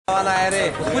रे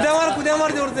कुद्या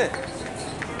मार जोर से।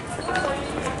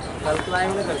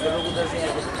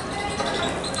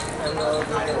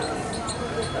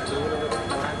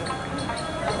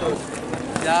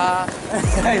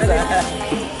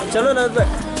 चलो ना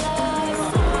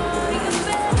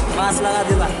मास्क लगा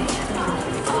दिला।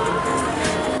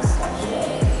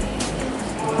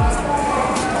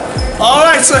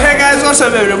 Alright, so hey guys, what's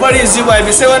up everybody? It's Judi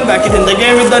Hui back in the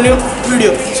game with the new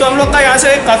video. So हम लोग का यहाँ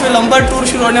से काफ़ी लंबा टूर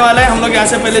शुरू होने वाला है। हम लोग यहाँ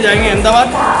से पहले जाएंगे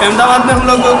अहमदाबाद में हम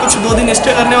लोग कुछ 2 दिन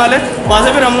स्टे करने वाले हैं। वहाँ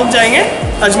से फिर हम लोग जाएंगे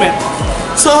अजमेर।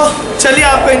 So चलिए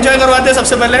आपको एंजॉय करवाते हैं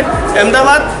सबसे पहले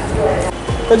अहमदाबाद।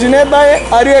 तो जुनेद भाई,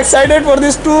 are you excited for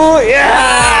this tour?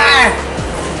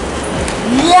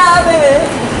 Yeah baby.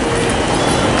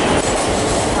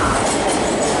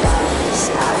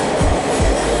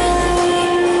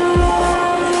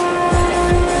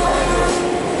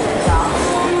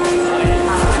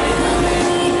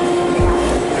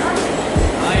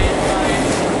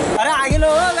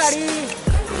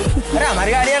 अरे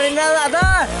हमारी गाड़ी आ रही है दादा।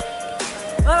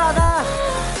 ओ दादा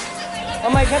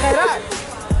हम ऐसा कह रहा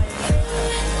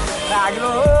आगे लो।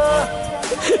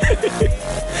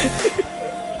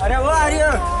 अरे वो आ रही है।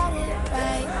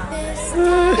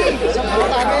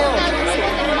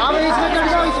 आप इसमें चढ़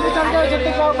जाओ जब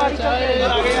तक जाओ गाड़ी चल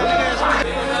रही है।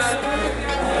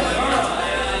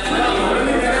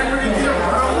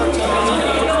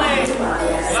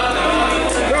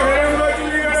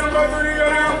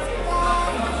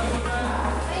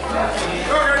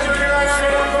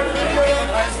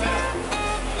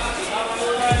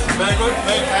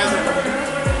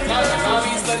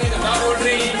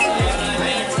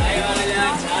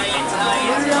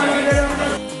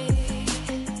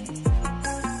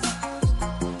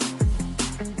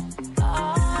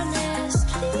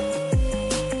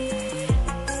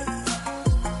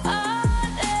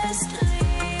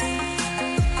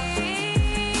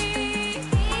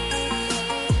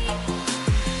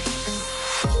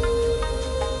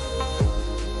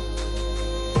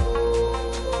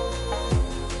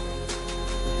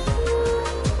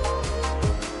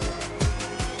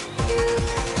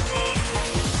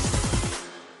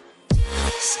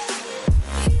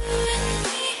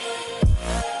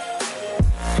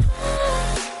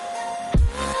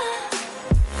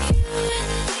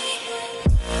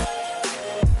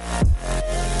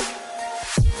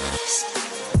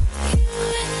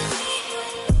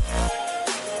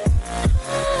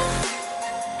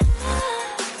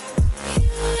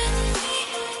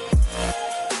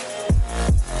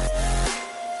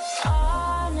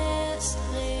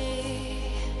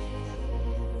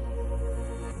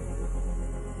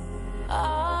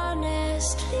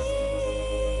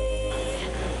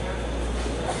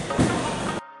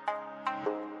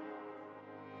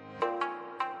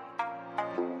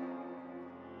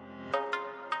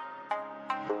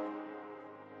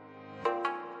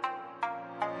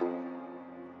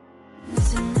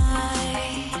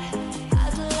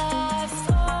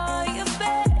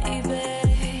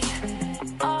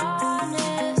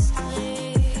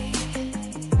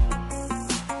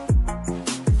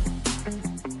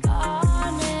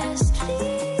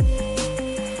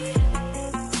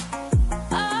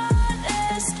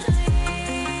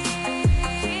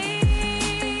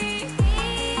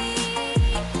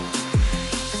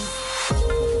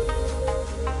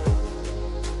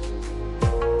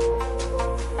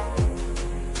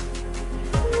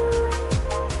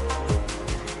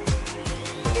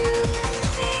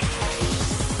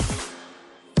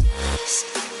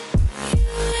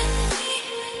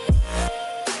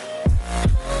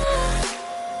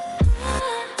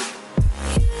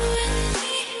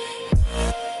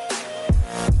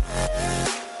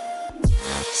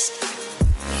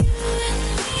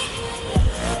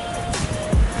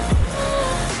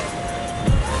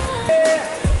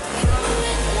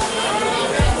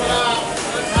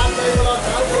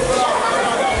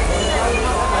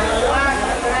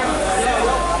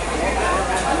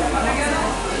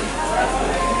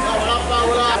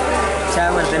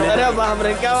 बाप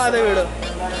रे क्या बात है वीडियो।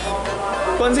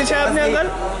 कौन सी चाय अपने अंकल?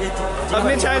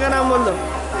 अपनी चाय का नाम बोल दो।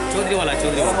 चौधरी वाला।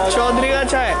 चौधरी का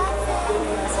चाय,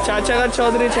 चाचा का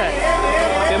चौधरी चाय,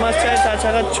 फेमस चाय चाचा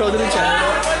का चौधरी चाय।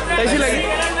 कैसी लगी?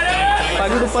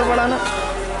 पैकेट ऊपर पड़ा ना।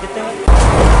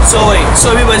 सो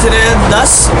अभी बज रहे हैं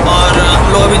 10 और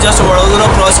हम लोग अभी जस्ट वडोदरा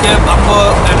क्रॉस के आपको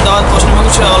अहमदाबाद पहुँचने में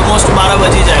कुछ ऑलमोस्ट 12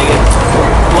 बज ही जाएंगे।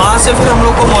 वहाँ से फिर हम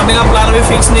लोग को मॉर्निंग का प्लान अभी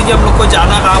फिक्स नहीं कि हम लोग को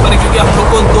जाना कहाँ पर है, क्योंकि हम लोग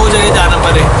को 2 जगह जाना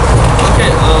पड़े। ओके,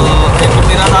 एक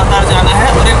मिरादार जाना है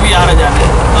और एक विहार जाना है।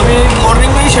 तो अभी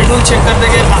मॉर्निंग में ही शेड्यूल चेक कर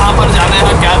देंगे कहाँ पर जाना है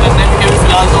और क्या करना है, क्योंकि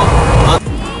फिलहाल तो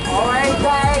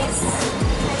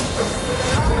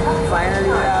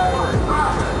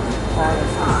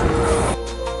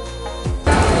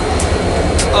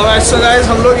और सो गाइस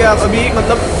हम लोग यहाँ अभी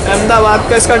मतलब अहमदाबाद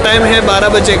का इसका टाइम है 12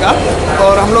 बजे का,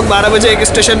 और हम लोग 12 बजे एक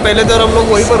स्टेशन पहले थे और हम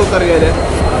लोग वहीं पर उतर गए थे।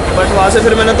 बट वहाँ से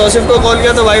फिर मैंने तौसीफ को कॉल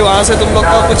किया तो भाई वहाँ से तुम लोग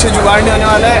का कुछ जुगाड़ नहीं होने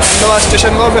वाला है अहमदाबाद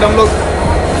स्टेशन को। फिर हम लोग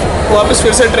वापस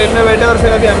फिर से ट्रेन में बैठे और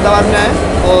फिर अभी अहमदाबाद में आए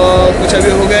और कुछ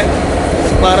अभी हो गए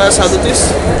 12:37,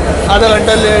 आधा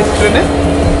घंटा लेट ट्रेन है।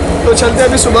 तो चलते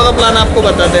अभी सुबह का प्लान आपको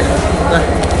बताते हैं।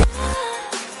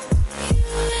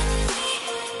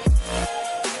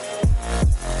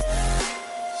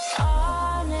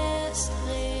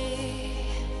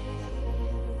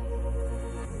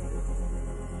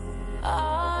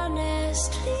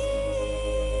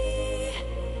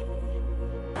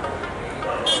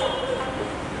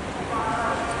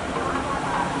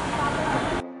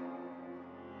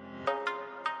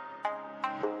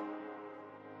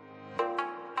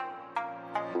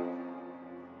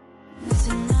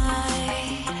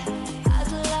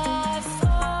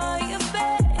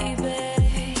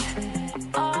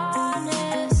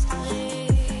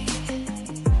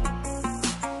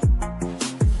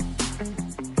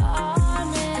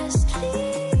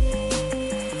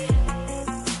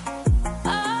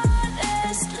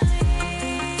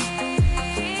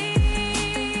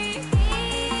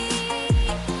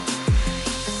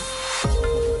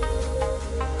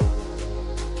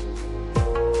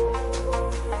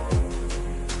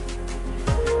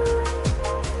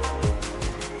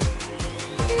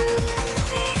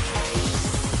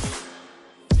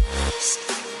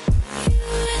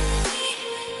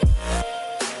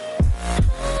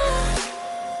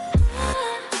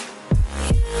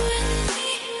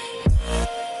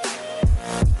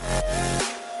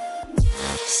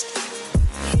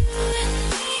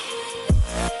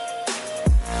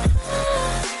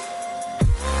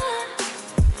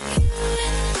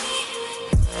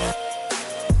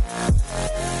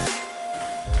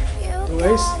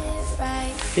 गाइस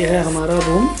ये है हमारा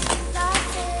रूम।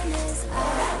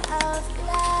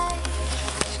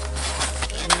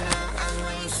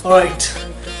 ऑलराइट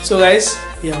सो गाइस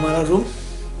ये हमारा रूम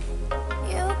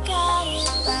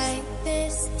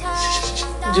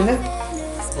जो है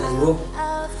वो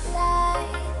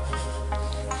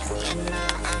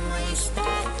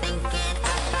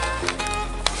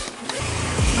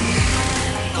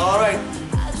ऑलराइट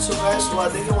सो गाइस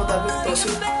वादे के मुताबिक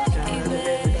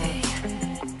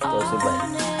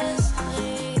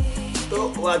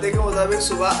वादे के मुताबिक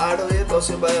सुबह 8 बजे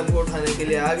तौसीफ भाई हमको उठाने के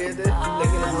लिए आ गए थे,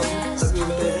 लेकिन हम अभी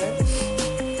उठे हैं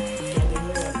क्या देख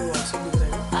रहे हैं यहाँ पे व्हाट्सएप दिख रहा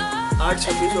है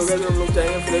 8:26 हो गया। तो हम लोग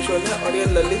जाएंगे फ्रेश होने और ये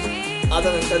ललित आधा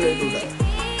घंटा लेट उठा है।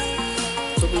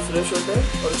 तो फिर फ्रेश होते हैं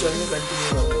और जर्नी कंटिन्यू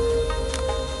करते हैं।